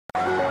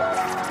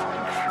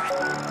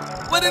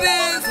what it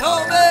is,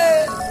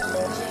 homie.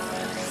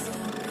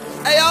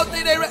 Hey, I don't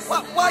think they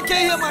why I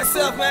can't hear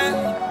myself, man?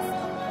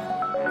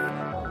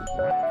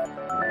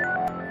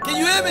 Can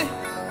you hear me?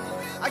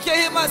 I can't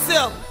hear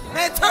myself.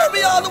 Man, turn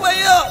me all the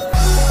way up.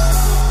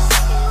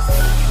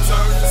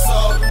 Turn this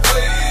all the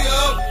way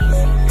up.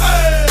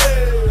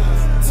 Hey!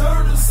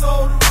 Turn this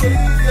all the way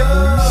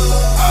up.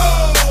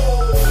 Oh!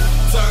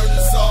 Turn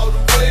this all the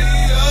way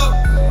up.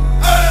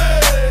 Hey!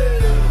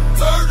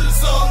 Turn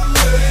this all the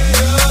way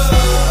up.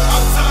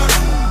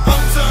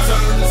 I'm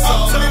turn this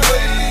all the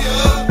way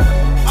up.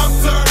 I'm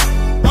turn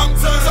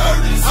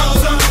this all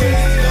the way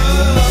up.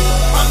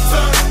 I'm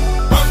turn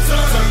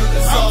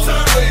this all the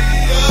way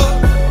up.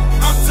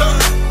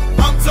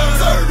 I'm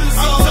turn this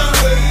all the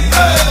way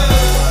up.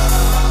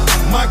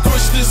 My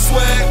Christian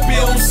swag be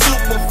on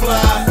super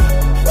fly.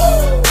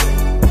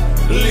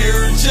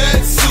 Lyric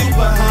jet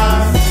super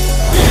high.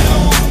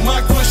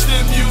 My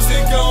Christian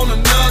music on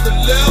another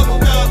level.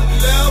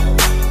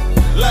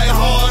 Like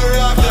hard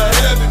rock or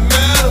heavy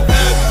metal.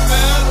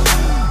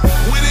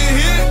 When it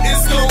hit,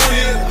 it's gon'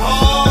 hit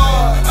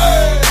hard.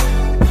 Ay.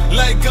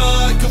 Like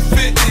God could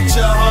fit in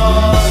your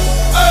heart.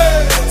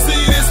 Ay.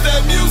 See, this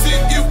that music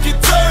you can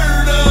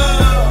turn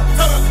up.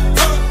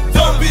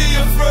 Don't be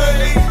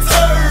afraid,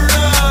 turn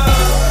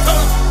up.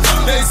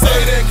 They say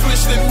that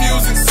Christian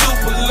music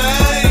super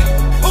lame.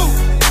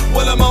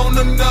 Well, I'm on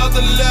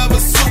another level,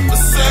 super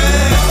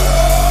sane.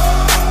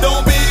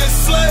 Don't be a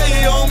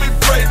slave, homie,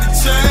 break the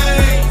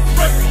chain.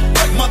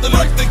 Mother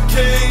Luther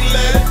King,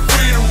 let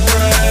freedom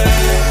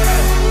reign.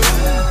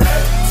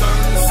 Turn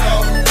this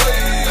all the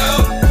way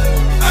up.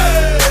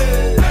 Hey.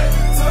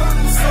 Turn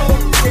this all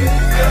the way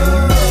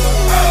up.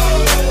 Oh.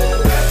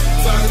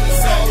 Turn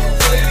this all the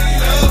way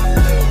up.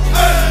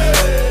 Hey.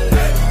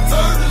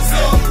 Turn this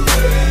all the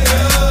way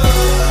up.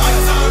 I'm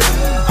turn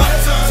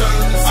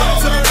this all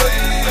the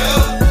way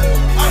up.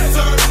 I'm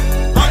turn this all the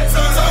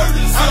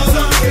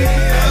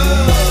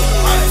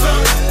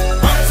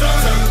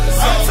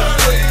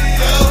way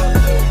up.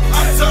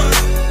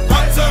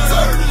 I'm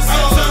turn this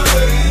all the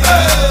way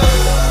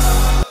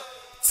up.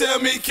 Tell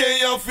me, can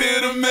y'all feel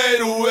the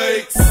M.A.D.E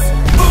weights?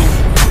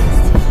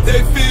 They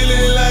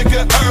feeling like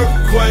an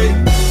earthquake.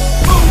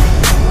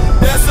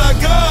 That's how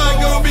God